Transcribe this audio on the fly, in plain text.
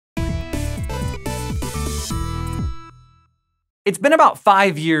It's been about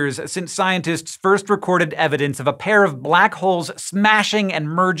 5 years since scientists first recorded evidence of a pair of black holes smashing and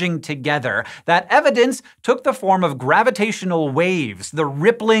merging together. That evidence took the form of gravitational waves, the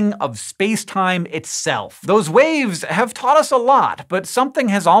rippling of space-time itself. Those waves have taught us a lot, but something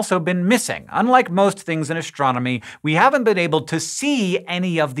has also been missing. Unlike most things in astronomy, we haven't been able to see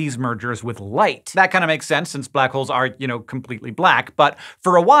any of these mergers with light. That kind of makes sense since black holes are, completely black, but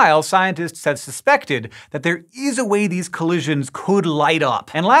for a while, scientists have suspected that there is a way these collisions could light up.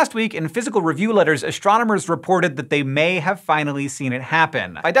 And last week, in Physical Review Letters, astronomers reported that they may have finally seen it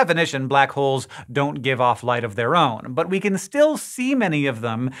happen. By definition, black holes don't give off light of their own, but we can still see many of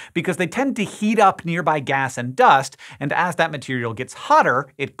them because they tend to heat up nearby gas and dust, and as that material gets hotter,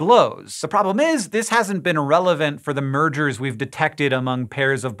 it glows. The problem is, this hasn't been relevant for the mergers we've detected among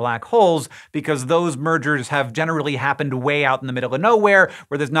pairs of black holes, because those mergers have generally happened way out in the middle of nowhere,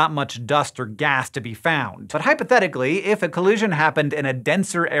 where there's not much dust or gas to be found. But hypothetically, if a collision happened in a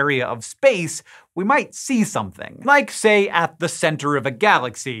denser area of space, we might see something. Like, say, at the center of a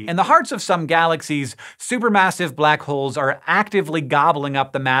galaxy. In the hearts of some galaxies, supermassive black holes are actively gobbling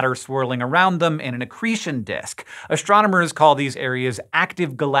up the matter swirling around them in an accretion disk. Astronomers call these areas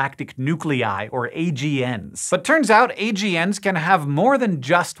active galactic nuclei, or AGNs. But turns out AGNs can have more than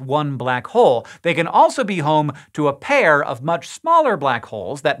just one black hole. They can also be home to a pair of much smaller black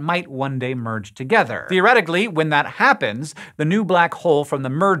holes that might one day merge together. Theoretically, when that happens, the new black hole from the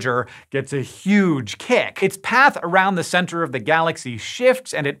merger gets a huge kick. Its path around the center of the galaxy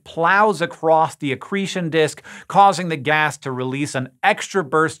shifts and it plows across the accretion disk, causing the gas to release an extra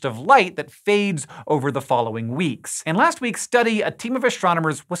burst of light that fades over the following weeks. In last week's study, a team of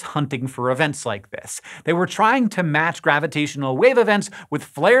astronomers was hunting for events like this. They were trying to match gravitational wave events with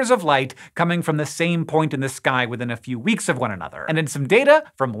flares of light coming from the same point in the sky within a few weeks of one another. And in some data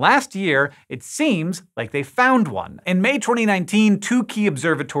from last year, it seems like they found one. In May 2019, two key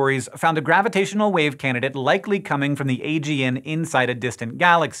observatories found a gravitational wave candidate likely coming from the AGN inside a distant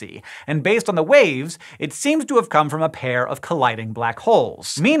galaxy. And based on the waves, it seems to have come from a pair of colliding black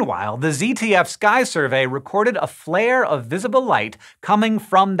holes. Meanwhile, the ZTF Sky Survey recorded a flare of visible light coming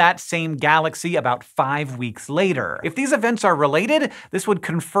from that same galaxy about 5 weeks later. If these events are related, this would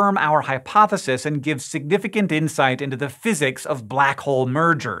confirm our hypothesis and give significant insight into the physics of black hole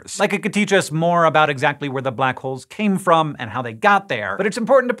mergers. Like it could teach us more about exactly where the black holes came from and how they got there. But it's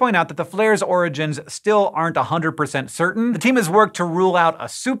important to point out that the flare's origins still aren't 100% certain. The team has worked to rule out a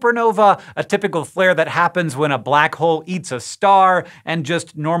supernova, a typical flare that happens when a black hole eats a star, and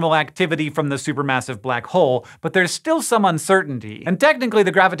just normal activity from the supermassive black hole, but there's still some uncertainty. And technically,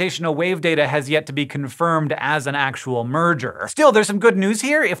 the gravitational wave data has yet to be confirmed as an actual merger. Still, there's some good news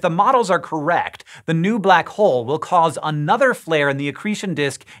here. If the models are correct, the new black hole will cause another flare in the accretion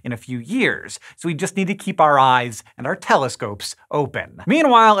disk in a few years, so we just need to keep our eyes and our telescopes open.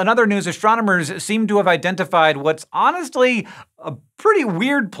 Meanwhile, in other news, astronomers seem to have identified what's honestly a pretty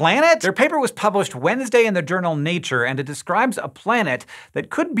weird planet. Their paper was published Wednesday in the journal Nature, and it describes a planet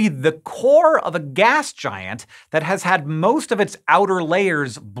that could be the core of a gas giant that has had most of its outer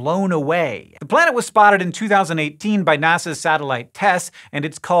layers blown away. The planet was spotted in 2018 by NASA's satellite TESS, and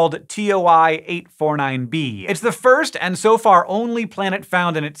it's called TOI 849b. It's the first and so far only planet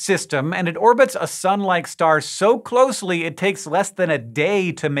found in its system, and it orbits a sun-like star so closely it takes less than a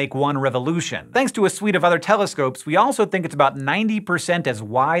day to make one revolution. Thanks to a suite of other telescopes, we also think it's about 90% as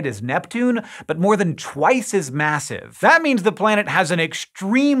wide as Neptune, but more than twice as massive. That means the planet has an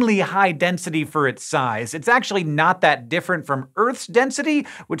extremely high density for its size. It's actually not that different from Earth's density,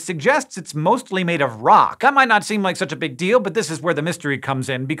 which suggests it's mostly made of rock. That might not seem like such a big deal, but this is where the mystery comes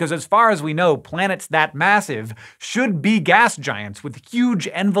in, because as far as we know, planets that massive should be gas giants with huge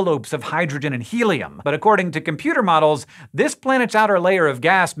envelopes of hydrogen and helium. But according to computer models, this planet's outer layer of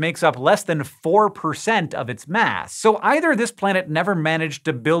gas makes up less than 4% of its mass. So either this planet never managed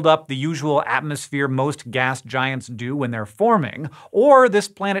to build up the usual atmosphere most gas giants do when they're forming, or this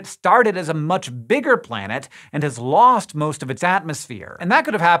planet started as a much bigger planet and has lost most of its atmosphere. And that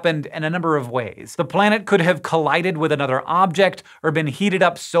could have happened in a number of ways. The planet could have collided with another object, or been heated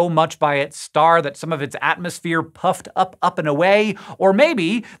up so much by its star that some of its atmosphere puffed up and away, or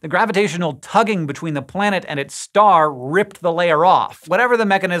maybe the gravitational tugging between the planet and its star ripped the layer off. Whatever the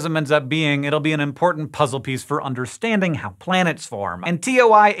mechanism ends up being, it'll be an important puzzle piece for understanding how planets planets form. And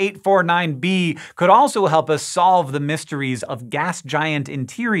TOI 849b could also help us solve the mysteries of gas giant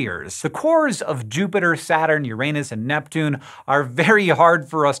interiors. The cores of Jupiter, Saturn, Uranus, and Neptune are very hard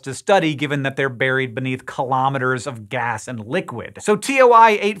for us to study given that they're buried beneath kilometers of gas and liquid. So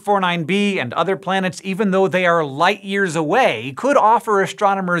TOI 849b and other planets, even though they are light years away, could offer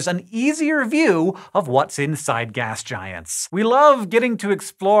astronomers an easier view of what's inside gas giants. We love getting to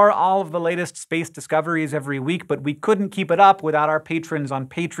explore all of the latest space discoveries every week, but we couldn't keep it up without our patrons on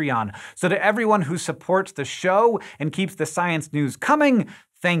Patreon. So to everyone who supports the show and keeps the science news coming,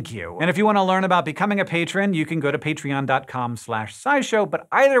 thank you. And if you want to learn about becoming a patron, you can go to patreon.com/scishow. But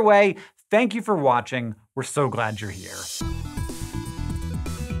either way, thank you for watching. We're so glad you're here.